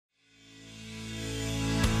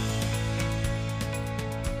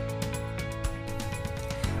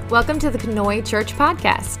Welcome to the Conoy Church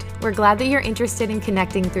Podcast. We're glad that you're interested in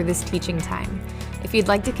connecting through this teaching time. If you'd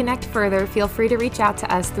like to connect further, feel free to reach out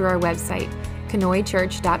to us through our website,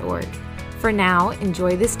 conoychurch.org. For now,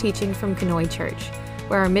 enjoy this teaching from Conoy Church,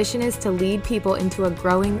 where our mission is to lead people into a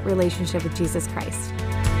growing relationship with Jesus Christ.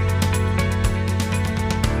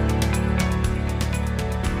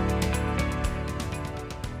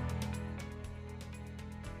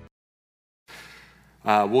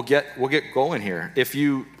 We'll get going here. If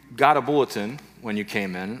you got a bulletin when you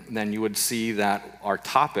came in, then you would see that our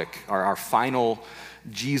topic, our final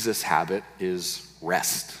Jesus habit is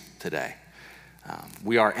rest today.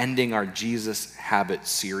 We are ending our Jesus habit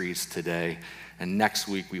series today, and next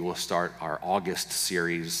week we will start our August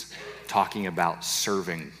series talking about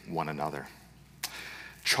serving one another.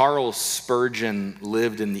 Charles Spurgeon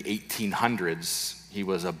lived in the 1800s. He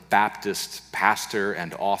was a Baptist pastor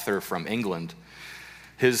and author from England.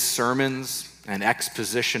 His sermons and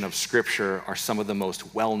exposition of Scripture are some of the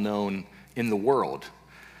most well-known in the world.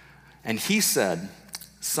 And he said,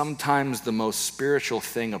 sometimes the most spiritual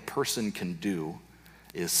thing a person can do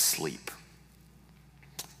is sleep.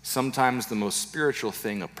 Sometimes the most spiritual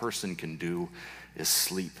thing a person can do is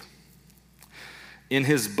sleep. In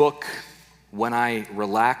his book, When I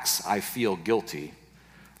Relax, I Feel Guilty,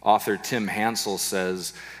 author Tim Hansel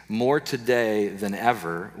says, more today than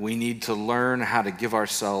ever, we need to learn how to give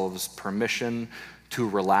ourselves permission to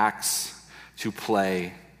relax, to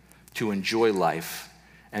play, to enjoy life,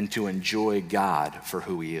 and to enjoy God for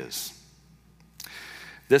who He is.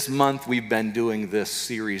 This month, we've been doing this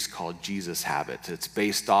series called Jesus Habit. It's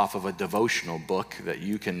based off of a devotional book that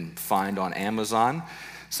you can find on Amazon.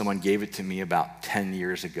 Someone gave it to me about 10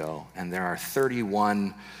 years ago, and there are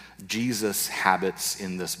 31 Jesus habits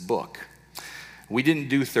in this book. We didn't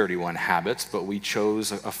do 31 habits, but we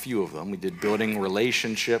chose a few of them. We did building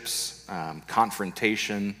relationships,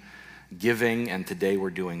 confrontation, giving, and today we're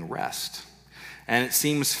doing rest. And it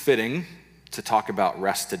seems fitting to talk about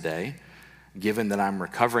rest today, given that I'm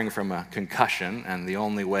recovering from a concussion, and the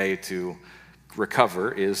only way to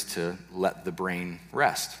recover is to let the brain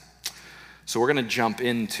rest. So we're going to jump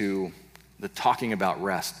into the talking about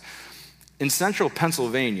rest. In central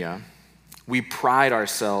Pennsylvania, we pride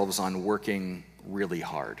ourselves on working really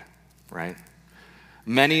hard, right?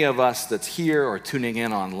 Many of us that's here or tuning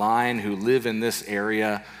in online who live in this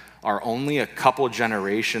area are only a couple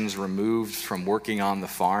generations removed from working on the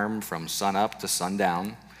farm from sunup to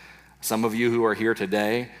sundown. Some of you who are here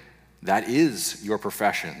today, that is your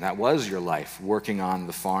profession. That was your life, working on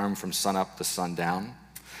the farm from sunup to sundown.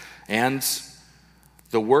 And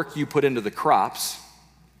the work you put into the crops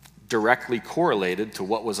directly correlated to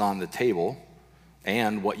what was on the table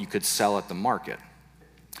and what you could sell at the market.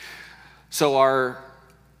 So our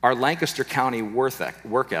Lancaster County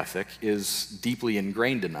work ethic is deeply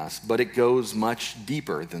ingrained in us, but it goes much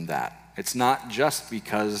deeper than that. It's not just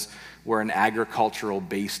because we're an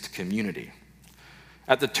agricultural-based community.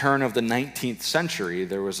 At the turn of the 19th century,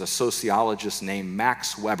 there was a sociologist named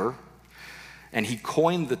Max Weber, and he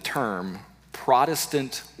coined the term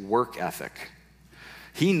Protestant work ethic.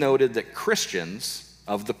 He noted that Christians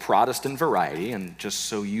of the Protestant variety, and just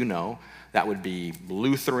so you know, that would be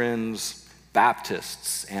Lutherans,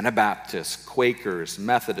 Baptists, Anabaptists, Quakers,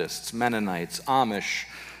 Methodists, Mennonites, Amish,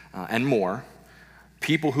 and more,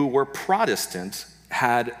 people who were Protestant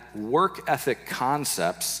had work ethic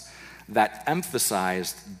concepts that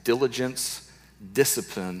emphasized diligence,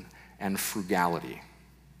 discipline, and frugality.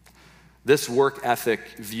 This work ethic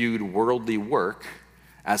viewed worldly work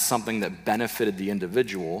as something that benefited the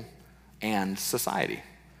individual and society.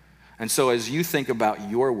 And so as you think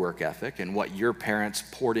about your work ethic and what your parents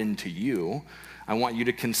poured into you, I want you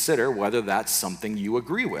to consider whether that's something you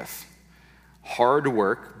agree with. Hard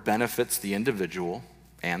work benefits the individual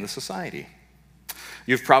and the society.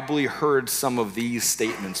 You've probably heard some of these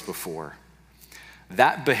statements before.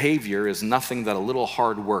 That behavior is nothing that a little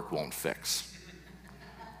hard work won't fix.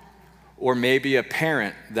 Or maybe a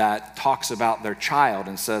parent that talks about their child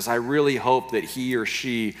and says, I really hope that he or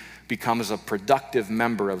she becomes a productive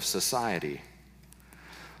member of society.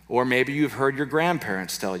 Or maybe you've heard your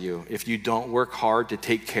grandparents tell you, if you don't work hard to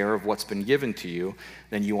take care of what's been given to you,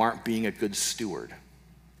 then you aren't being a good steward,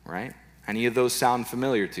 right? Any of those sound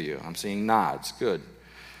familiar to you? I'm seeing nods, good.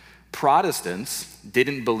 Protestants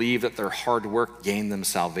didn't believe that their hard work gained them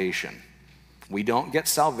salvation. We don't get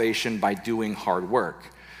salvation by doing hard work.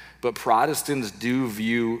 But Protestants do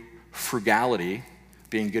view frugality,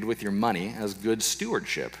 being good with your money, as good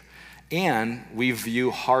stewardship. And we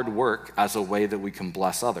view hard work as a way that we can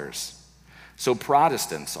bless others. So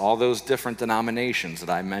Protestants, all those different denominations that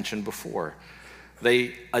I mentioned before,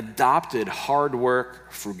 They adopted hard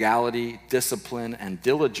work, frugality, discipline, and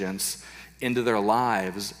diligence into their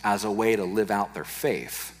lives as a way to live out their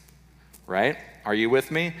faith, right? Are you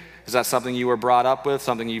with me? Is that something you were brought up with,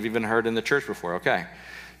 something you've even heard in the church before? Okay.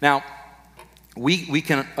 Now, we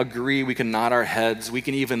can agree, we can nod our heads, we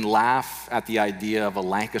can even laugh at the idea of a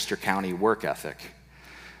Lancaster County work ethic.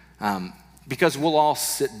 Because we'll all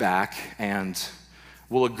sit back and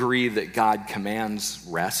we'll agree that God commands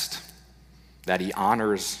rest, that he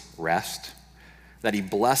honors rest, that he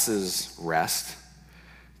blesses rest,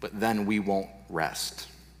 but then we won't rest.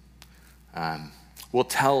 We'll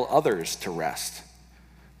tell others to rest,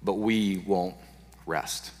 but we won't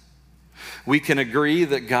rest. We can agree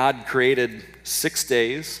that God created 6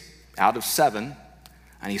 days out of 7,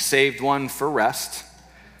 and he saved one for rest.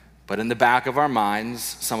 But in the back of our minds,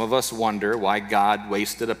 some of us wonder why God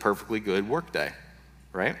wasted a perfectly good workday,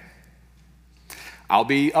 right? I'll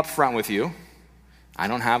be upfront with you. I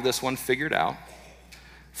don't have this one figured out.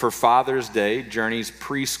 For Father's Day, Journey's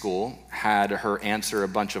preschool had her answer a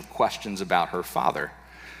bunch of questions about her father.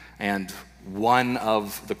 And one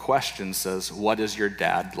of the questions says, "What does your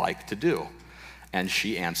dad like to do?" And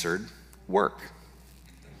she answered, "Work."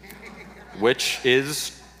 Which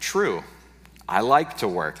is true. I like to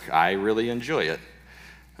work. I really enjoy it.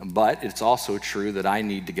 But it's also true that I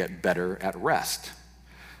need to get better at rest.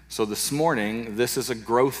 So this morning, this is a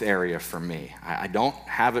growth area for me. I don't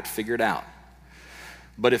have it figured out.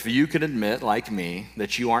 But if you can admit, like me,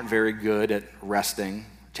 that you aren't very good at resting,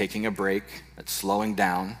 taking a break, at slowing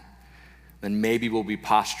down, then maybe we'll be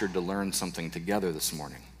postured to learn something together this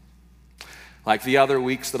morning. Like the other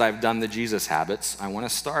weeks that I've done the Jesus habits, I want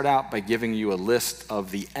to start out by giving you a list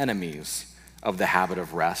of the enemies of the habit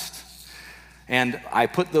of rest. And I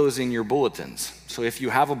put those in your bulletins. So if you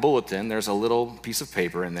have a bulletin, there's a little piece of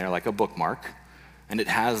paper in there, like a bookmark, and it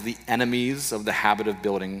has the enemies of the habit of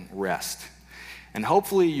building rest. And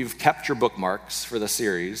hopefully you've kept your bookmarks for the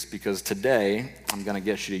series, because today I'm going to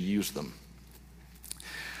get you to use them.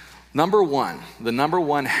 The number one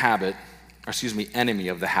enemy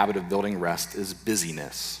of the habit of building rest is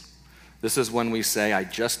busyness. This is when we say, I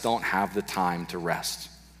just don't have the time to rest.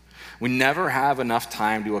 We never have enough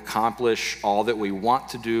time to accomplish all that we want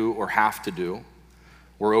to do or have to do.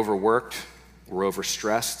 We're overworked, we're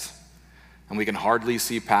overstressed, and we can hardly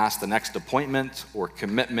see past the next appointment or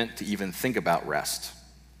commitment to even think about rest.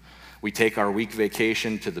 We take our week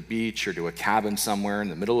vacation to the beach or to a cabin somewhere in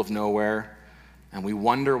the middle of nowhere, and we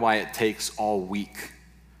wonder why it takes all week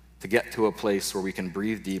to get to a place where we can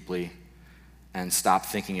breathe deeply and stop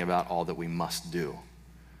thinking about all that we must do,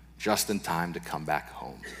 just in time to come back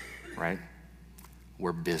home, right?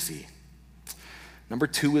 We're busy. Number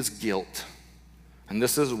 2 is guilt. And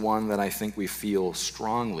this is one that I think we feel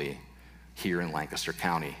strongly here in Lancaster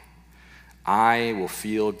County. I will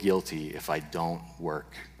feel guilty if I don't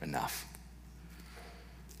work enough.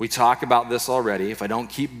 We talk about this already. If I don't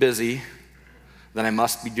keep busy, then I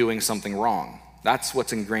must be doing something wrong. That's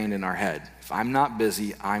what's ingrained in our head. If I'm not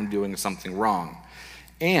busy, I'm doing something wrong.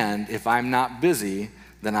 And if I'm not busy,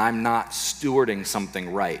 then I'm not stewarding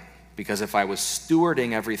something right. Because if I was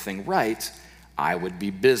stewarding everything right, I would be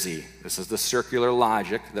busy. This is the circular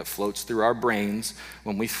logic that floats through our brains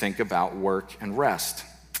when we think about work and rest.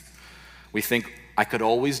 We think, I could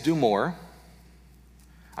always do more.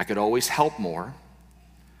 I could always help more.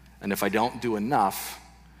 And if I don't do enough,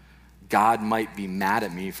 God might be mad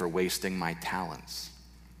at me for wasting my talents.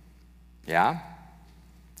 Yeah?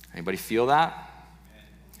 Anybody feel that?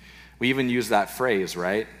 We even use that phrase,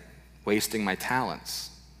 right? Wasting my talents.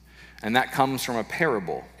 And that comes from a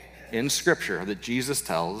parable in Scripture that Jesus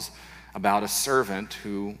tells about a servant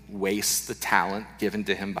who wastes the talent given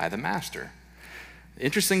to him by the master. The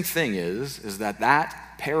interesting thing is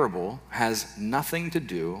that parable has nothing to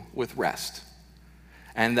do with rest.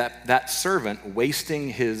 And that servant wasting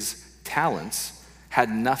his talents had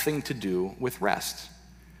nothing to do with rest.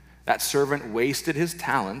 That servant wasted his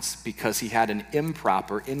talents because he had an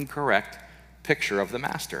improper, incorrect picture of the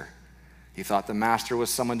master. He thought the master was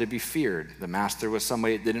someone to be feared. The master was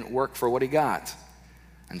somebody that didn't work for what he got.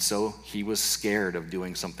 And so he was scared of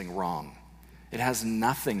doing something wrong. It has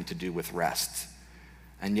nothing to do with rest.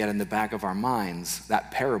 And yet in the back of our minds,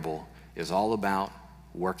 that parable is all about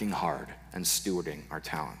working hard and stewarding our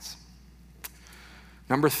talents.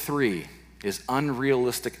 Number 3 is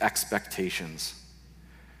unrealistic expectations.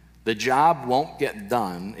 The job won't get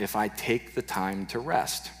done if I take the time to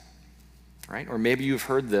rest, right? Or maybe you've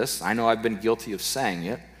heard this. I know I've been guilty of saying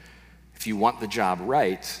it. If you want the job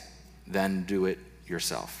right, then do it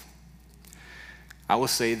yourself. I will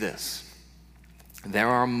say this. There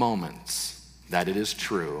are moments that it is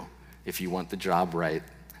true If you want the job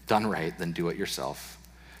done right, then do it yourself.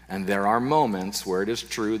 And there are moments where it is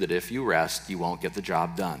true that if you rest, you won't get the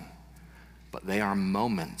job done. But they are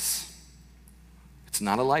moments. It's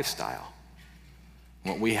not a lifestyle.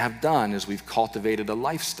 What we have done is we've cultivated a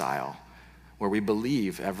lifestyle where we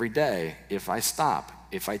believe every day, if I stop,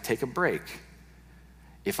 if I take a break,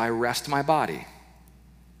 if I rest my body,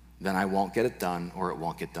 then I won't get it done or it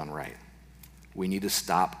won't get done right. We need to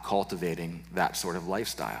stop cultivating that sort of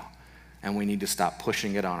lifestyle. And we need to stop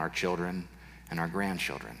pushing it on our children and our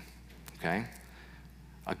grandchildren, okay?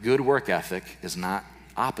 A good work ethic is not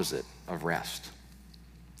opposite of rest.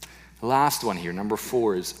 The last one here, number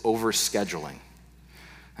 4, is overscheduling.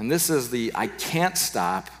 And this is the I can't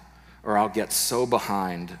stop or I'll get so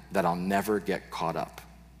behind that I'll never get caught up.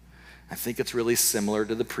 I think it's really similar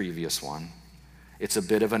to the previous one. It's a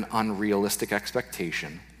bit of an unrealistic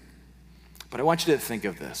expectation. But I want you to think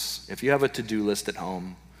of this. If you have a to-do list at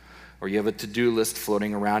home, or you have a to-do list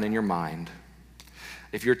floating around in your mind,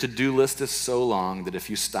 if your to-do list is so long that if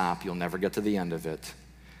you stop, you'll never get to the end of it,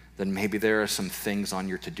 then maybe there are some things on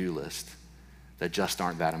your to-do list that just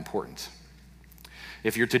aren't that important.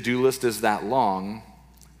 If your to-do list is that long,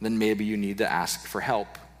 then maybe you need to ask for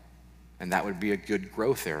help, and that would be a good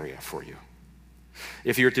growth area for you.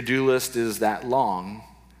 If your to-do list is that long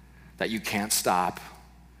that you can't stop,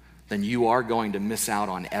 then you are going to miss out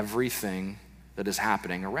on everything that is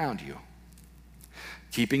happening around you.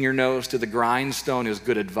 Keeping your nose to the grindstone is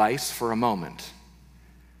good advice for a moment,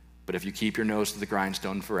 but if you keep your nose to the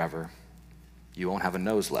grindstone forever, you won't have a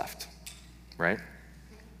nose left, right?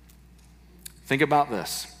 Think about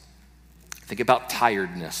this. Think about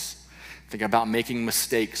tiredness. Think about making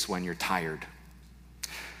mistakes when you're tired.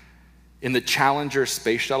 In the Challenger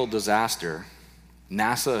space shuttle disaster,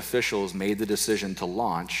 NASA officials made the decision to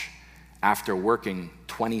launch after working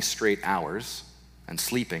 20 straight hours and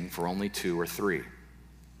sleeping for only 2 or 3.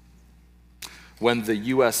 When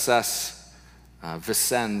the USS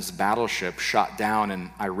Vincennes battleship shot down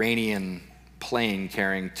an Iranian plane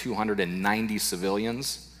carrying 290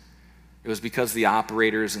 civilians, it was because the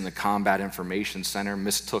operators in the Combat Information Center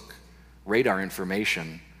mistook radar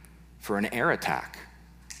information for an air attack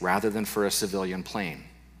rather than for a civilian plane.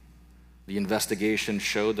 The investigation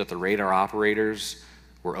showed that the radar operators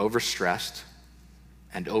were overstressed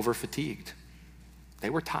and overfatigued. They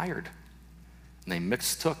were tired, and they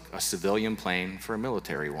mistook a civilian plane for a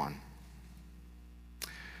military one.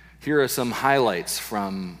 Here are some highlights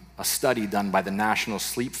from a study done by the National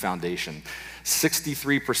Sleep Foundation.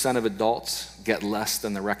 63% of adults get less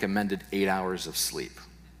than the recommended 8 hours of sleep.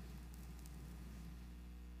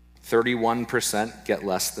 31% get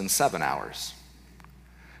less than 7 hours.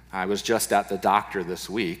 I was just at the doctor this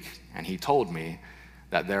week, and he told me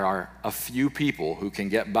that there are a few people who can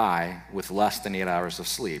get by with less than 8 hours of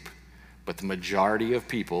sleep, but the majority of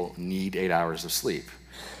people need 8 hours of sleep.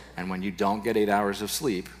 And when you don't get 8 hours of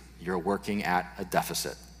sleep, you're working at a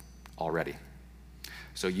deficit already.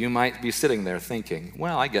 So you might be sitting there thinking,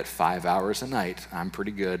 well, I get 5 hours a night. I'm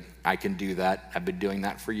pretty good. I can do that. I've been doing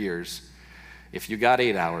that for years. If you got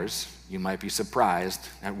 8 hours, you might be surprised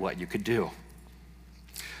at what you could do.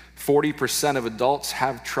 40% of adults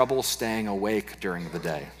have trouble staying awake during the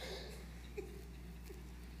day.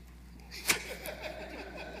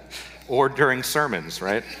 Or during sermons,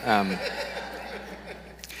 right?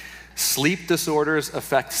 Sleep disorders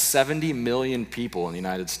affect 70 million people in the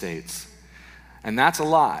United States. And that's a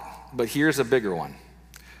lot, but here's a bigger one.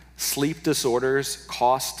 Sleep disorders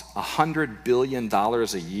cost $100 billion a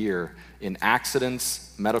year in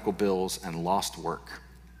accidents, medical bills, and lost work.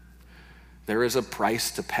 There is a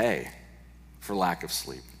price to pay for lack of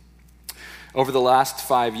sleep. Over the last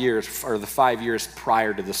 5 years, or the 5 years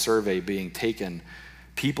prior to the survey being taken,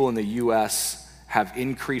 people in the US have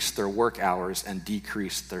increased their work hours and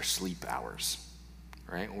decreased their sleep hours,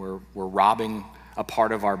 right? We're robbing a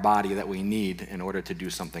part of our body that we need in order to do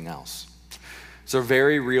something else. It's a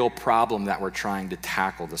very real problem that we're trying to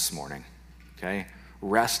tackle this morning, okay?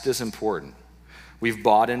 Rest is important. We've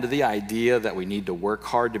bought into the idea that we need to work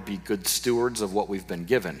hard to be good stewards of what we've been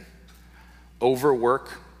given.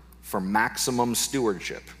 Overwork for maximum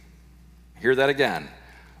stewardship. Hear that again.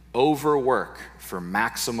 Overwork for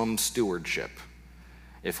maximum stewardship.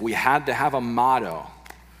 If we had to have a motto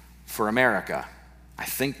for America, I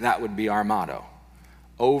think that would be our motto.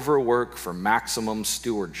 Overwork for maximum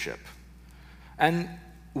stewardship. And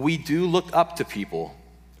we do look up to people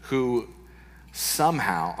who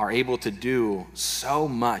somehow are able to do so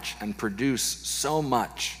much and produce so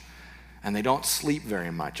much, and they don't sleep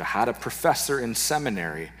very much. I had a professor in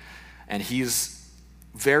seminary, and he's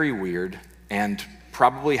very weird and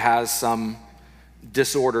probably has some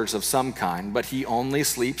disorders of some kind, but he only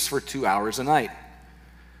sleeps for 2 hours a night.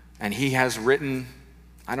 And he has written,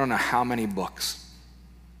 I don't know how many books.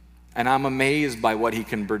 And I'm amazed by what he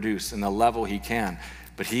can produce and the level he can.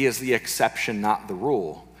 But he is the exception, not the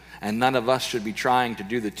rule. And none of us should be trying to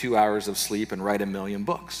do the 2 hours of sleep and write 1 million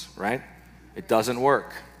books, right? It doesn't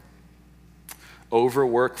work.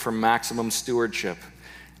 Overwork for maximum stewardship.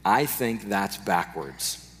 I think that's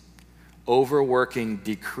backwards. Overworking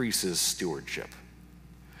decreases stewardship.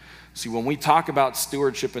 See, when we talk about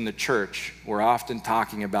stewardship in the church, we're often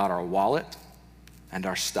talking about our wallet and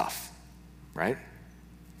our stuff, right?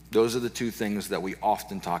 Those are the two things that we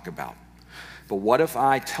often talk about. But what if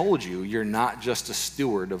I told you you're not just a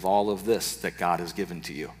steward of all of this that God has given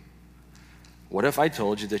to you? What if I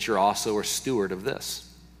told you that you're also a steward of this?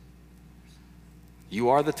 You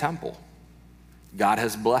are the temple. God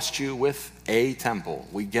has blessed you with a temple.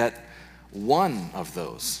 We get one of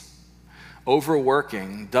those.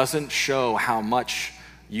 Overworking doesn't show how much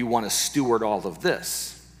you want to steward all of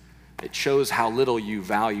this. It shows how little you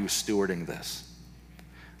value stewarding this.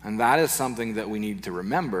 And that is something that we need to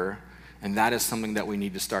remember, and that is something that we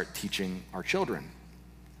need to start teaching our children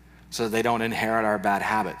so that they don't inherit our bad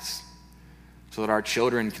habits, so that our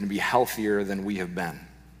children can be healthier than we have been.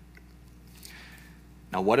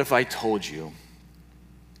 Now, what if I told you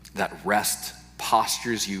that rest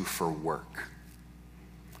postures you for work?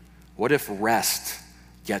 What if rest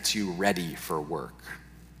gets you ready for work?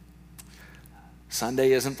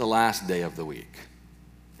 Sunday isn't the last day of the week.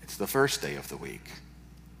 It's the first day of the week.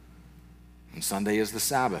 And Sunday is the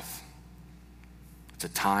Sabbath. It's a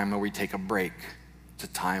time where we take a break. It's a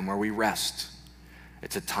time where we rest.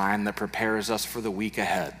 It's a time that prepares us for the week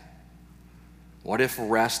ahead. What if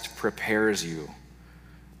rest prepares you,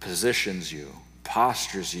 positions you,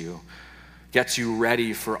 postures you, gets you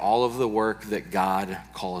ready for all of the work that God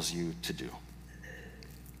calls you to do?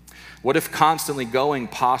 What if constantly going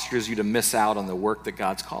postures you to miss out on the work that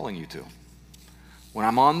God's calling you to? When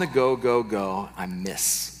I'm on the go, I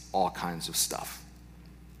miss all kinds of stuff.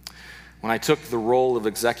 When I took the role of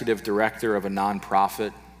executive director of a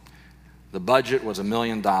nonprofit, the budget was $1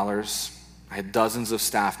 million. I had dozens of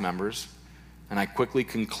staff members, and I quickly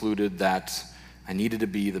concluded that I needed to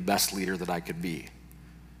be the best leader that I could be.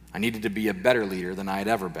 I needed to be a better leader than I had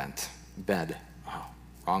ever been.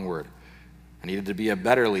 Wrong word. I needed to be a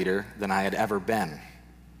better leader than I had ever been.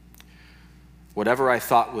 Whatever I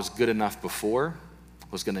thought was good enough before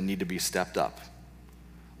was going to need to be stepped up.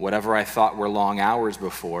 Whatever I thought were long hours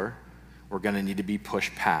before were going to need to be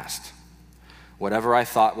pushed past. Whatever I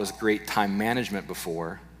thought was great time management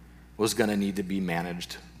before was going to need to be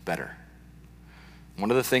managed better.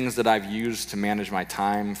 One of the things that I've used to manage my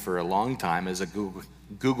time for a long time is a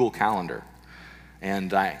Google Calendar.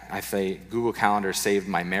 And I say Google Calendar saved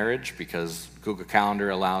my marriage because Google Calendar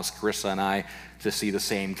allows Carissa and I to see the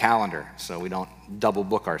same calendar so we don't double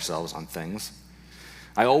book ourselves on things.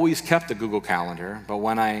 I always kept a Google Calendar, but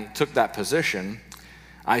when I took that position,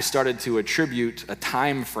 I started to attribute a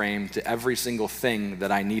time frame to every single thing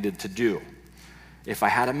that I needed to do. If I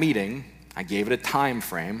had a meeting, I gave it a time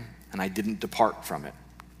frame and I didn't depart from it.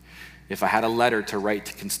 If I had a letter to write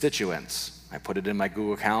to constituents, I put it in my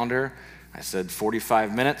Google Calendar, I said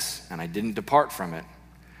 45 minutes and I didn't depart from it.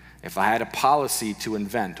 If I had a policy to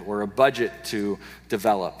invent or a budget to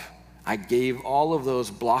develop, I gave all of those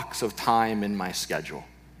blocks of time in my schedule.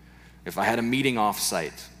 If I had a meeting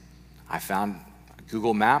off-site, I found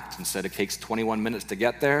Google Mapped and said it takes 21 minutes to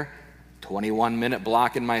get there, 21-minute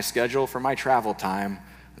block in my schedule for my travel time,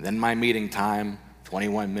 then my meeting time,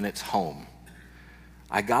 21 minutes home.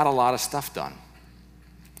 I got a lot of stuff done.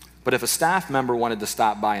 But if a staff member wanted to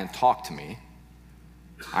stop by and talk to me,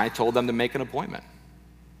 I told them to make an appointment.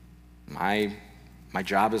 My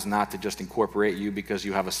job is not to just incorporate you because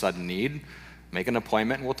you have a sudden need. Make an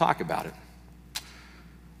appointment and we'll talk about it.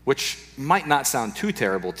 Which might not sound too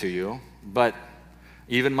terrible to you, but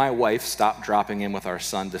even my wife stopped dropping in with our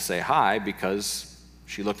son to say hi because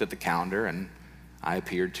she looked at the calendar and I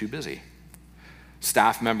appeared too busy.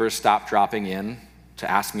 Staff members stopped dropping in to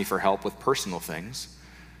ask me for help with personal things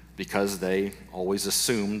because they always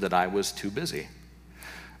assumed that I was too busy.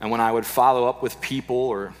 And when I would follow up with people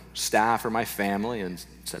or staff or my family and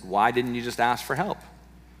said, "Why didn't you just ask for help?"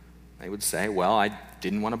 They would say, "Well, I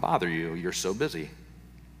didn't want to bother you. You're so busy."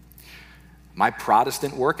 My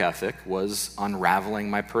Protestant work ethic was unraveling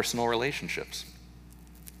my personal relationships.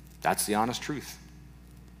 That's the honest truth.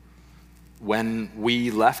 When we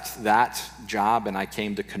left that job and I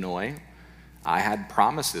came to Conoy, I had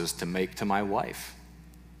promises to make to my wife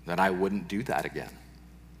that I wouldn't do that again.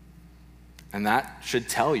 And that should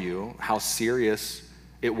tell you how serious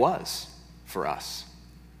it was for us.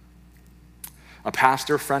 A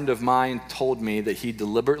pastor friend of mine told me that he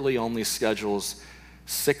deliberately only schedules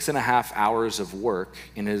 6.5 hours of work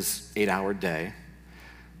in his 8-hour day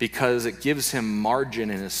because it gives him margin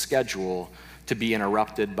in his schedule to be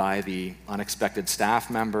interrupted by the unexpected staff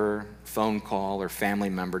member, phone call, or family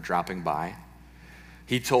member dropping by.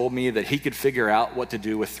 He told me that he could figure out what to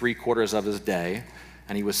do with 3/4 of his day,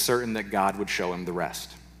 and he was certain that God would show him the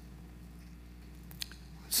rest.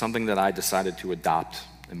 Something that I decided to adopt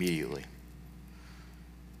immediately.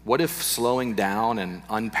 What if slowing down and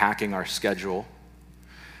unpacking our schedule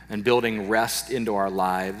and building rest into our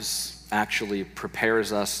lives actually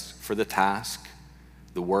prepares us for the task,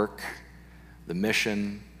 the work, the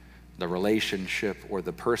mission, the relationship, or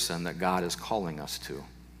the person that God is calling us to?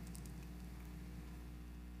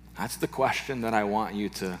 That's the question that I want you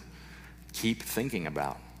to keep thinking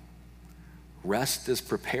about. Rest is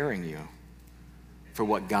preparing you for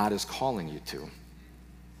what God is calling you to.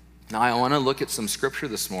 Now, I want to look at some scripture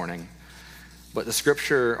this morning, but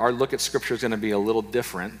our look at scripture is going to be a little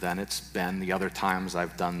different than it's been the other times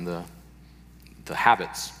I've done the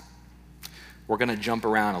habits. We're going to jump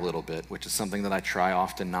around a little bit, which is something that I try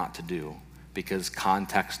often not to do because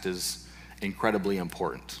context is incredibly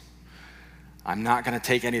important. I'm not going to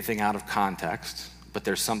take anything out of context, but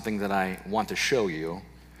there's something that I want to show you,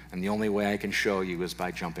 and the only way I can show you is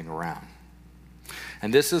by jumping around.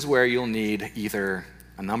 And this is where you'll need either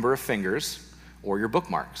a number of fingers or your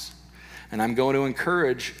bookmarks. And I'm going to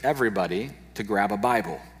encourage everybody to grab a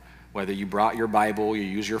Bible. Whether you brought your Bible, you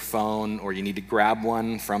use your phone, or you need to grab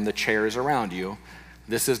one from the chairs around you,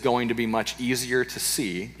 this is going to be much easier to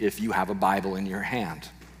see if you have a Bible in your hand.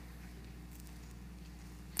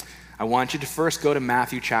 I want you to first go to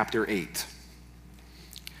Matthew chapter 8.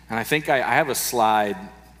 And I think I have a slide.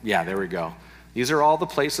 Yeah, there we go. These are all the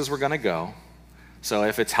places we're going to go. So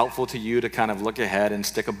if it's helpful to you to kind of look ahead and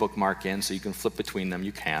stick a bookmark in so you can flip between them,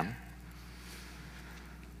 you can.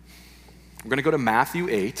 We're going to go to Matthew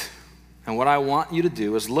 8. And what I want you to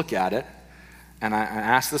do is look at it and I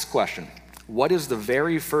ask this question. What is the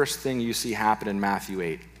very first thing you see happen in Matthew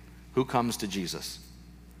 8? Who comes to Jesus?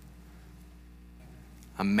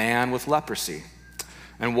 A man with leprosy.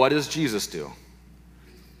 And what does Jesus do?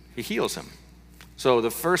 He heals him. So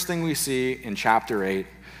the first thing we see in chapter 8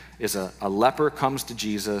 is a leper comes to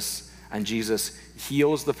Jesus, and Jesus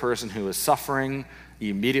heals the person who is suffering.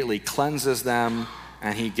 He immediately cleanses them,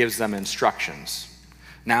 and he gives them instructions.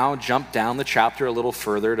 Now jump down the chapter a little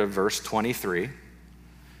further to verse 23.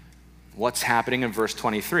 What's happening in verse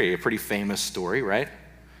 23? A pretty famous story, right?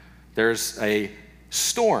 There's a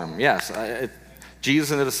storm. Yes,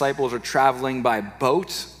 Jesus and the disciples are traveling by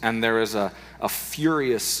boat, and there is a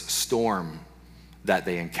furious storm that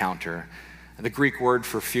they encounter. The Greek word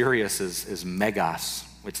for furious is megas.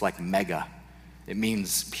 It's like mega. It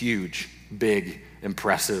means huge, big,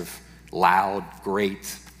 impressive, loud,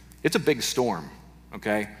 great. It's a big storm,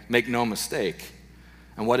 okay? Make no mistake.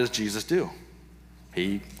 And what does Jesus do?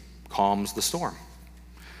 He calms the storm.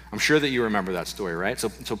 I'm sure that you remember that story, right? So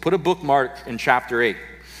put a bookmark in chapter 8.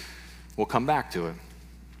 We'll come back to it.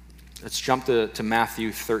 Let's jump to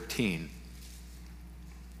Matthew 13.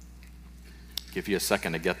 Give you a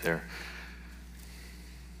second to get there.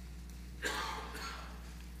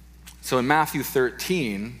 So in Matthew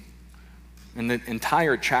 13, in the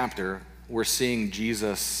entire chapter, we're seeing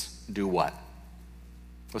Jesus do what?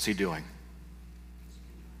 What's he doing?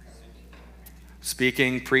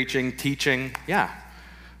 Speaking, preaching, teaching. Yeah.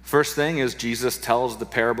 First thing is Jesus tells the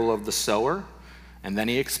parable of the sower, and then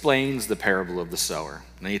he explains the parable of the sower.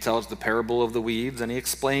 And then he tells the parable of the weeds, and he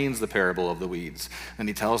explains the parable of the weeds. And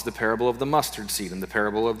he tells the parable of the mustard seed and the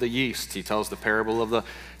parable of the yeast. He tells the parable of the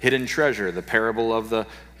hidden treasure, the parable of the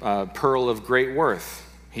pearl of great worth.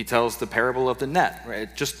 He tells the parable of the net,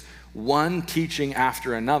 right? Just one teaching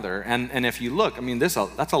after another. And if you look, I mean, that's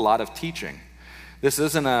a lot of teaching. This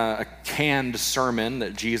isn't a canned sermon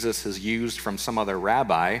that Jesus has used from some other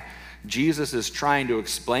rabbi. Jesus is trying to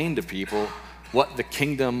explain to people what the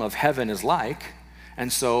kingdom of heaven is like.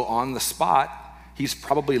 And so on the spot, he's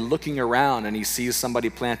probably looking around and he sees somebody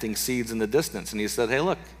planting seeds in the distance. And he said, hey,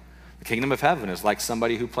 look, the kingdom of heaven is like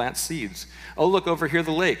somebody who plants seeds. Oh, look over here,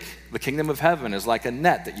 the lake. The kingdom of heaven is like a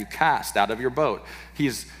net that you cast out of your boat.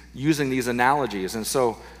 He's using these analogies. And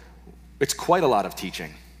so it's quite a lot of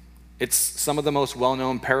teaching. It's some of the most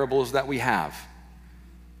well-known parables that we have.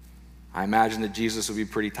 I imagine that Jesus would be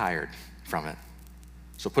pretty tired from it.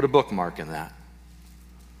 So put a bookmark in that.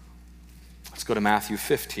 Let's go to Matthew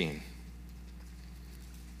 15.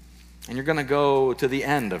 And you're going to go to the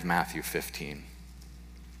end of Matthew 15.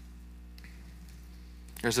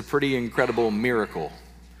 There's a pretty incredible miracle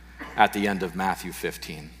at the end of Matthew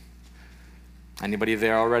 15? Anybody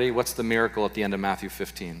there already? What's the miracle at the end of Matthew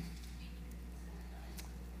 15?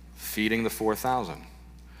 Feeding the 4,000.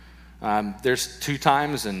 There's 2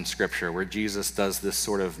 times in Scripture where Jesus does this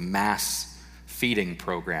sort of mass feeding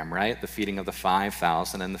program, right? The feeding of the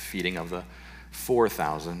 5,000 and the feeding of the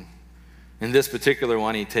 4,000. In this particular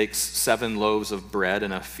one, he takes 7 loaves of bread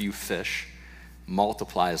and a few fish,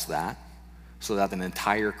 multiplies that so that an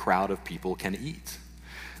entire crowd of people can eat.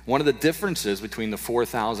 One of the differences between the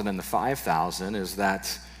 4,000 and the 5,000 is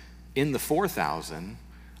that in the 4,000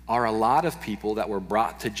 are a lot of people that were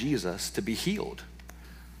brought to Jesus to be healed.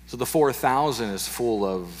 So the 4,000 is full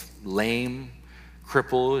of lame,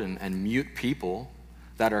 crippled, and mute people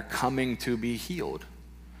that are coming to be healed.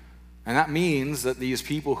 And that means that these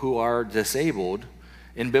people who are disabled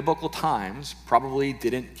in biblical times probably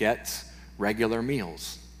didn't get regular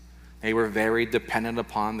meals. They were very dependent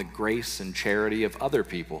upon the grace and charity of other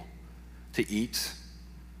people to eat,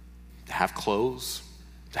 to have clothes,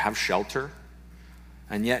 to have shelter.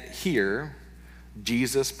 And yet here,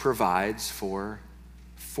 Jesus provides for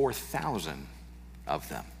 4,000 of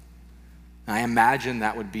them. And I imagine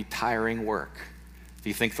that would be tiring work. If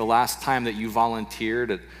you think the last time that you volunteered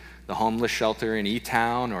at the homeless shelter in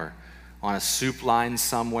E-Town or on a soup line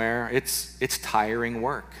somewhere, it's tiring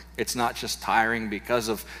work. It's not just tiring because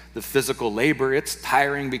of the physical labor, it's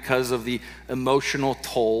tiring because of the emotional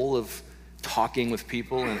toll of talking with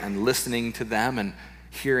people and listening to them and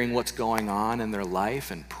hearing what's going on in their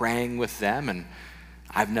life and praying with them. And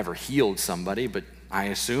I've never healed somebody, but I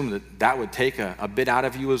assume that that would take a bit out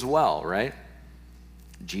of you as well, right?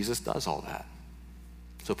 Jesus does all that.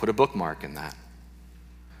 So put a bookmark in that.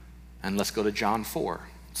 And let's go to John 4.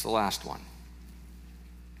 It's the last one.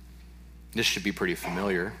 This should be pretty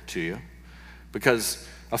familiar to you because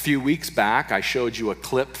a few weeks back I showed you a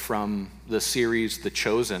clip from the series The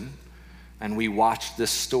Chosen, and we watched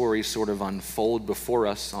this story sort of unfold before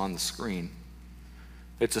us on the screen.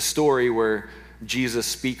 It's a story where Jesus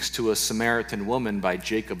speaks to a Samaritan woman by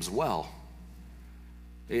Jacob's well.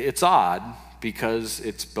 It's odd because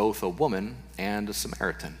it's both a woman and a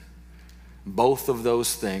Samaritan. Both of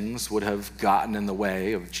those things would have gotten in the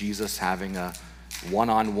way of Jesus having a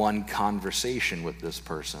one-on-one conversation with this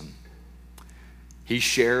person. He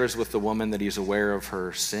shares with the woman that he's aware of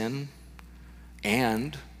her sin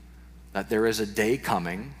and that there is a day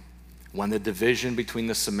coming when the division between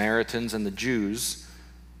the Samaritans and the Jews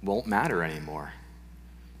won't matter anymore.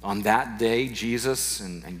 On that day, Jesus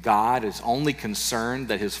and God is only concerned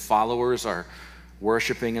that his followers are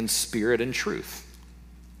worshiping in spirit and truth.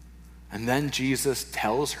 And then Jesus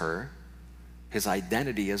tells her his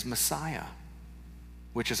identity as Messiah,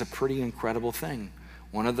 which is a pretty incredible thing.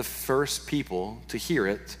 One of the first people to hear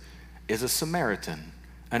it is a Samaritan,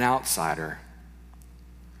 an outsider.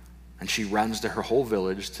 And she runs to her whole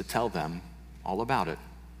village to tell them all about it.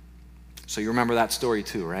 So you remember that story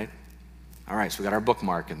too, right? All right, so we got our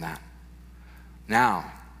bookmark in that.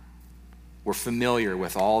 Now, we're familiar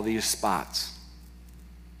with all these spots.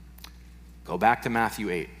 Go back to Matthew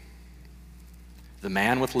 8. The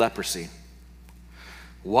man with leprosy.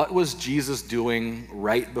 What was Jesus doing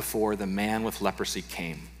right before the man with leprosy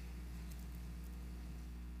came?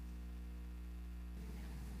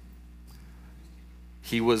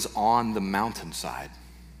 He was on the mountainside.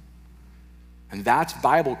 And that's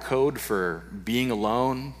Bible code for being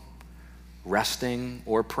alone, resting,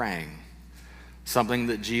 or praying. Something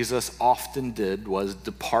that Jesus often did was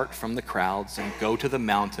depart from the crowds and go to the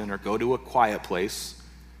mountain or go to a quiet place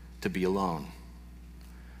to be alone.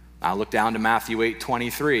 Now look down to Matthew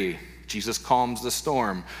 8:23. Jesus calms the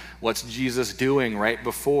storm. What's Jesus doing right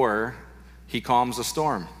before he calms the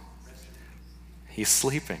storm? He's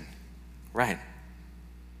sleeping. Right.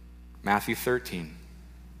 Matthew 13.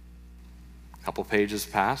 A couple pages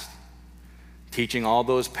past. Teaching all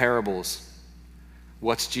those parables.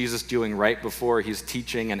 What's Jesus doing right before he's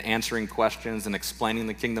teaching and answering questions and explaining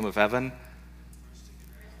the kingdom of heaven?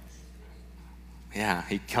 Yeah,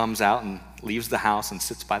 he comes out and leaves the house and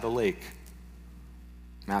sits by the lake.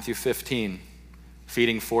 Matthew 15,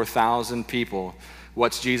 feeding 4,000 people.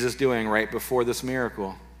 What's Jesus doing right before this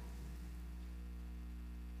miracle?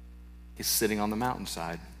 He's sitting on the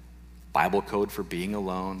mountainside. Bible code for being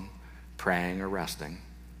alone, praying, or resting.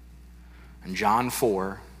 And John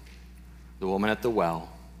 4, the woman at the well.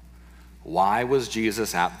 Why was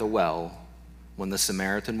Jesus at the well when the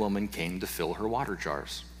Samaritan woman came to fill her water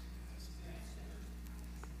jars?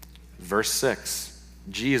 Verse 6,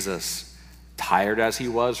 Jesus, tired as he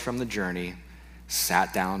was from the journey,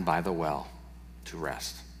 sat down by the well to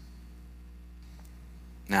rest.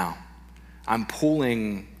 Now, I'm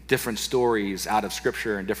pulling different stories out of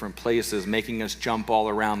Scripture in different places, making us jump all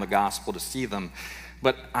around the gospel to see them.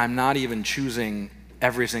 But I'm not even choosing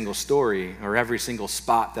every single story or every single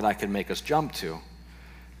spot that I could make us jump to.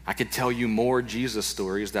 I could tell you more Jesus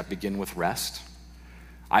stories that begin with rest.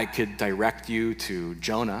 I could direct you to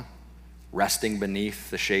Jonah resting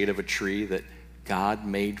beneath the shade of a tree that God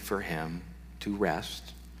made for him to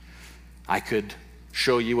rest. I could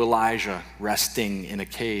show you Elijah resting in a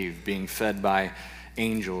cave, being fed by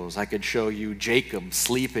angels. I could show you Jacob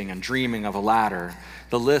sleeping and dreaming of a ladder.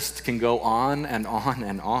 The list can go on and on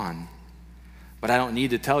and on. But I don't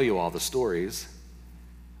need to tell you all the stories.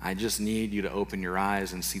 I just need you to open your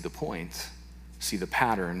eyes and see the point, see the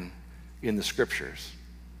pattern in the Scriptures.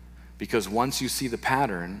 Because once you see the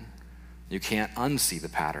pattern, you can't unsee the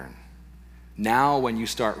pattern. Now, when you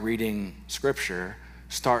start reading Scripture,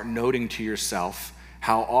 start noting to yourself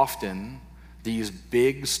how often these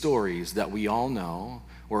big stories that we all know,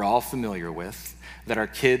 we're all familiar with, that our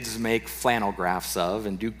kids make flannel graphs of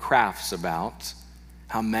and do crafts about,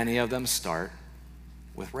 how many of them start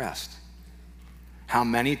with rest. How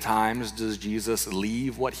many times does Jesus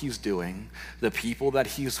leave what he's doing, the people that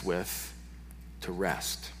he's with, to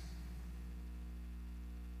rest?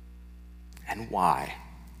 And why?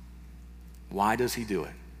 Why does he do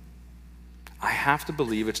it? I have to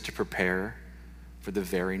believe it's to prepare for the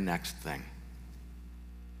very next thing.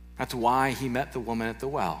 That's why he met the woman at the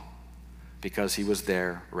well, because he was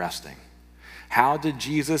there resting. How did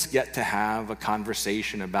Jesus get to have a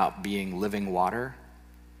conversation about being living water?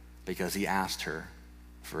 Because he asked her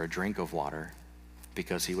for a drink of water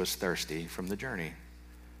because he was thirsty from the journey.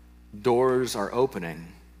 Doors are opening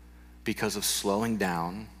because of slowing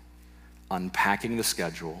down, unpacking the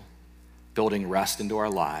schedule, building rest into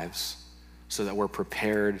our lives so that we're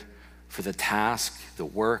prepared for the task, the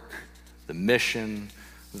work, the mission,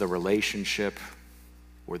 the relationship,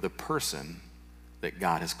 or the person that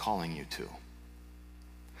God is calling you to.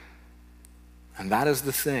 And that is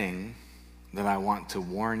the thing that I want to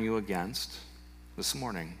warn you against this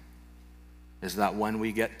morning, is that when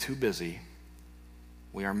we get too busy,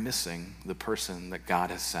 we are missing the person that God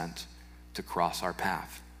has sent to cross our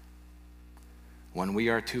path. When we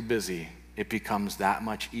are too busy, it becomes that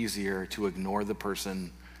much easier to ignore the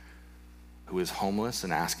person who is homeless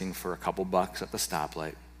and asking for a couple bucks at the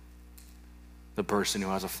stoplight, the person who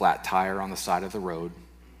has a flat tire on the side of the road,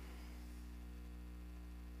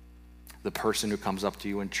 the person who comes up to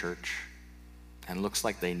you in church and looks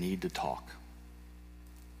like they need to talk.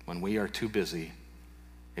 When we are too busy,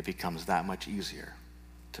 it becomes that much easier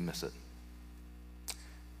to miss it.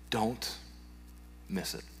 Don't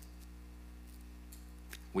miss it.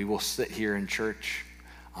 We will sit here in church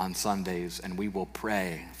on Sundays and we will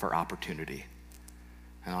pray for opportunity.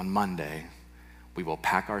 And on Monday, we will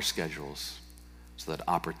pack our schedules so that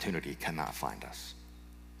opportunity cannot find us.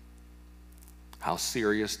 How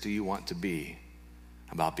serious do you want to be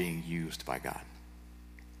about being used by God?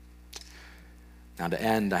 Now, to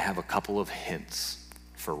end, I have a couple of hints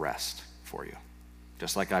for rest for you,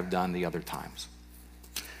 just like I've done the other times.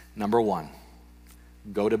 Number one,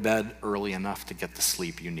 go to bed early enough to get the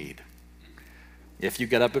sleep you need. If you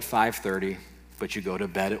get up at 5:30, but you go to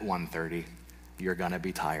bed at 1:30, you're gonna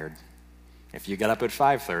be tired. If you get up at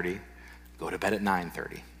 5:30, go to bed at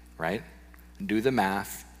 9:30, right? Do the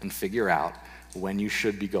math and figure out when you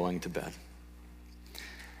should be going to bed.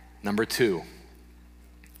 Number two,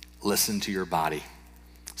 listen to your body.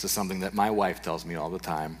 This is something that my wife tells me all the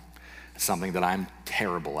time. It's something that I'm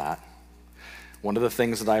terrible at. One of the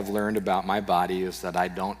things that I've learned about my body is that I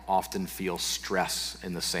don't often feel stress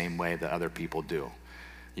in the same way that other people do.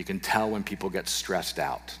 You can tell when people get stressed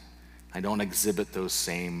out. I don't exhibit those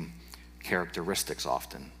same characteristics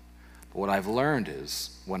often. But what I've learned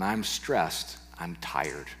is when I'm stressed, I'm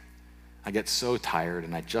tired. I get so tired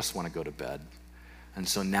and I just want to go to bed. And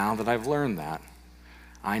so now that I've learned that,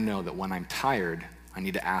 I know that when I'm tired, I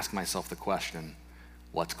need to ask myself the question,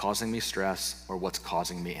 what's causing me stress or what's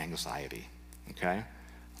causing me anxiety? Okay?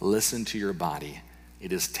 Listen to your body.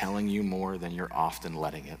 It is telling you more than you're often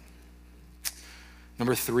letting it.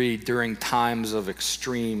 Number three, during times of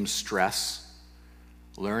extreme stress,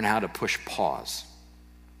 learn how to push pause,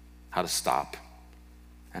 how to stop,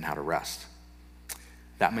 and how to rest.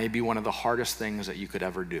 That may be one of the hardest things that you could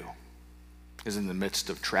ever do, is in the midst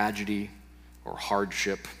of tragedy or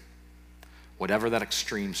hardship, whatever that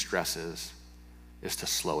extreme stress is to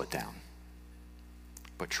slow it down.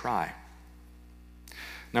 But try.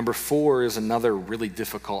 Number four is another really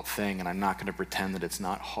difficult thing, and I'm not going to pretend that it's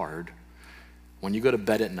not hard. When you go to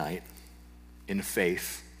bed at night, in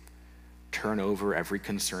faith, turn over every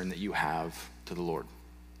concern that you have to the Lord.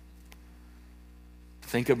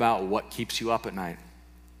 Think about what keeps you up at night.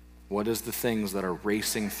 What is the things that are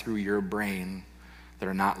racing through your brain that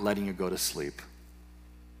are not letting you go to sleep?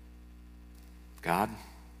 God,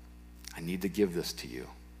 I need to give this to you.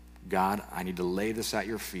 God, I need to lay this at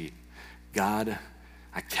your feet. God,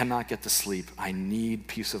 I cannot get to sleep. I need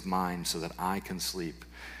peace of mind so that I can sleep.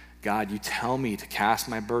 God, you tell me to cast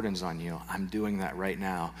my burdens on you. I'm doing that right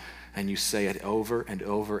now. And you say it over and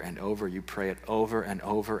over and over. You pray it over and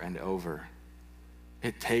over and over.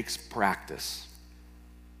 It takes practice.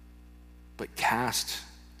 But cast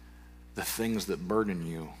the things that burden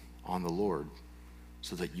you on the Lord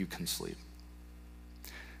so that you can sleep.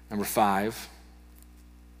 Number 5,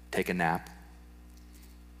 take a nap.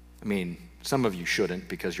 I mean, some of you shouldn't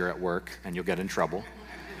because you're at work and you'll get in trouble.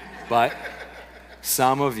 But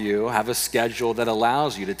some of you have a schedule that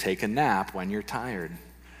allows you to take a nap when you're tired.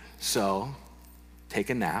 So, take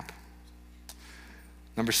a nap.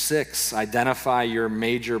 Number 6, identify your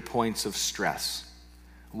major points of stress.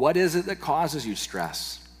 What is it that causes you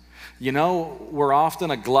stress? You know, we're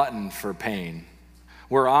often a glutton for pain.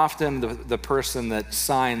 We're often the person that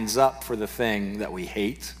signs up for the thing that we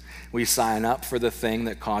hate. We sign up for the thing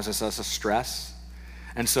that causes us a stress.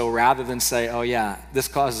 And so rather than say, oh yeah, this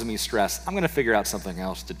causes me stress, I'm going to figure out something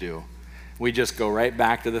else to do, we just go right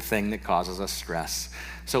back to the thing that causes us stress.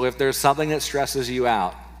 So if there's something that stresses you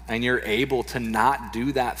out and you're able to not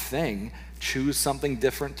do that thing, choose something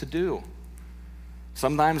different to do.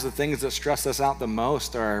 Sometimes the things that stress us out the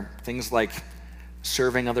most are things like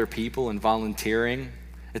serving other people and volunteering.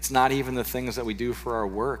 It's not even the things that we do for our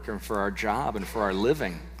work and for our job and for our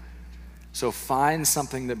living. So find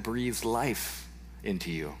something that breathes life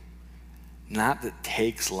into you, not that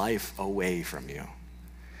takes life away from you.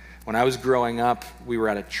 When I was growing up, we were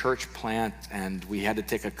at a church plant and we had to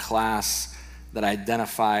take a class that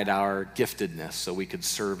identified our giftedness so we could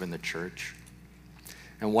serve in the church.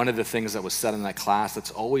 And one of the things that was said in that class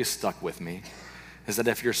that's always stuck with me is that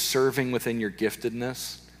if you're serving within your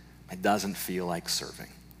giftedness, it doesn't feel like serving,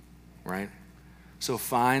 right? So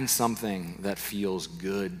find something that feels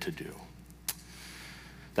good to do.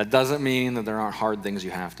 That doesn't mean that there aren't hard things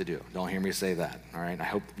you have to do. Don't hear me say that, all right?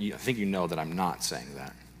 I think you know that I'm not saying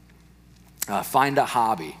that. Find a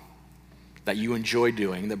hobby that you enjoy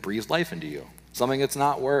doing that breathes life into you. Something that's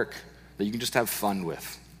not work, that you can just have fun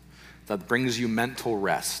with, that brings you mental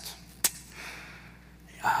rest.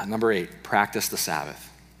 Number 8, practice the Sabbath.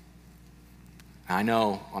 I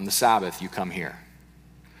know on the Sabbath you come here,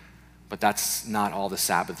 but that's not all the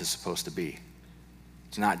Sabbath is supposed to be.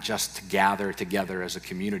 It's not just to gather together as a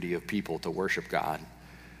community of people to worship God.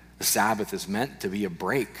 The Sabbath is meant to be a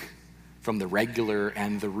break from the regular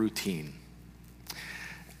and the routine.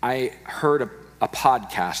 I heard a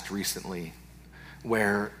podcast recently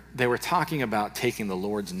where they were talking about taking the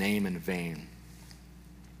Lord's name in vain.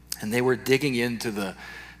 And they were digging into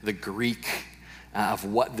the Greek of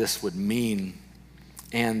what this would mean.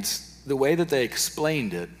 And the way that they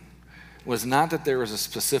explained it was not that there was a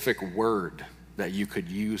specific word that you could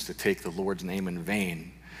use to take the Lord's name in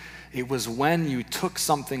vain. It was when you took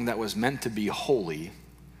something that was meant to be holy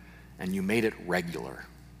and you made it regular.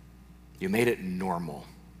 You made it normal.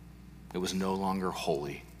 It was no longer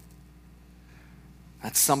holy.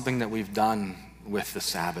 That's something that we've done with the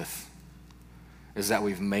Sabbath, is that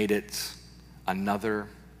we've made it another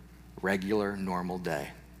regular, normal day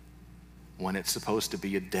when it's supposed to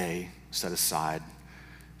be a day set aside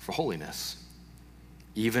for holiness.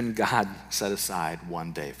 Even God set aside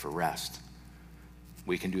one day for rest.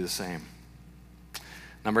 We can do the same.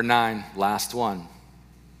 Number 9, last one.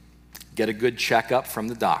 Get a good checkup from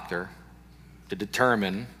the doctor to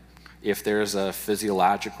determine if there's a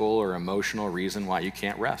physiological or emotional reason why you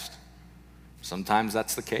can't rest. Sometimes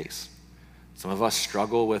that's the case. Some of us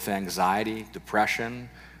struggle with anxiety, depression,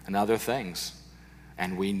 and other things,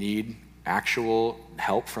 and we need actual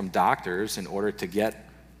help from doctors in order to get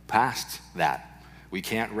past that. We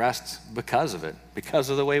can't rest because of it, because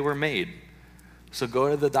of the way we're made. So go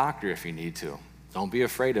to the doctor if you need to. Don't be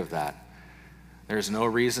afraid of that. There's no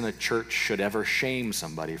reason a church should ever shame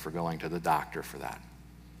somebody for going to the doctor for that.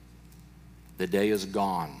 The day is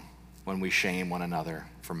gone when we shame one another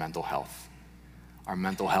for mental health. Our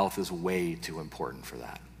mental health is way too important for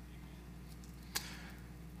that.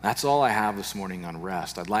 That's all I have this morning on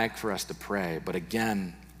rest. I'd like for us to pray, but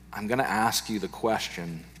again, I'm going to ask you the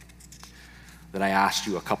question that I asked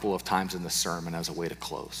you a couple of times in the sermon as a way to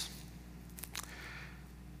close.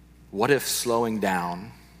 What if slowing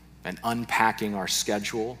down and unpacking our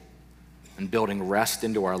schedule and building rest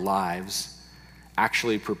into our lives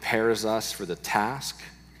actually prepares us for the task,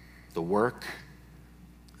 the work,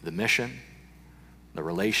 the mission, the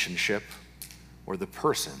relationship or the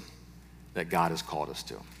person that God has called us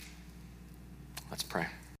to. Let's pray.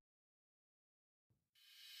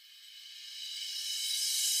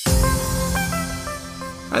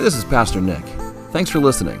 Hi, this is Pastor Nick. Thanks for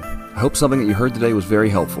listening. I hope something that you heard today was very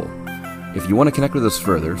helpful. If you want to connect with us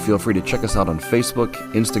further, feel free to check us out on Facebook,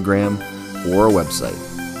 Instagram, or our website,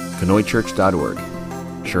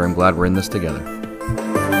 KenoyChurch.org. Sure, I'm glad we're in this together.